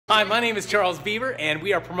Hi, my name is Charles Beaver, and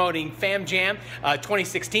we are promoting Fam Jam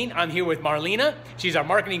 2016. I'm here with Marlena. She's our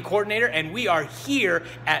marketing coordinator, and we are here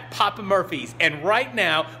at Papa Murphy's. And right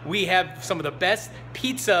now, we have some of the best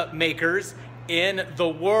pizza makers in the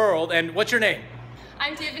world. And what's your name?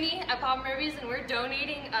 I'm Tiffany at Papa Murphy's, and we're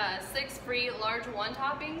donating 6 free large one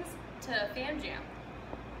toppings to Fam Jam.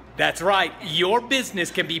 That's right. Your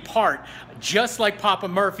business can be part just like Papa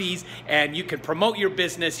Murphy's, and you can promote your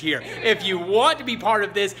business here. If you want to be part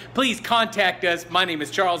of this, please contact us. My name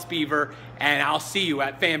is Charles Beaver, and I'll see you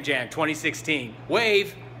at Fam Jam 2016.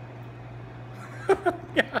 Wave.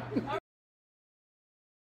 Yeah.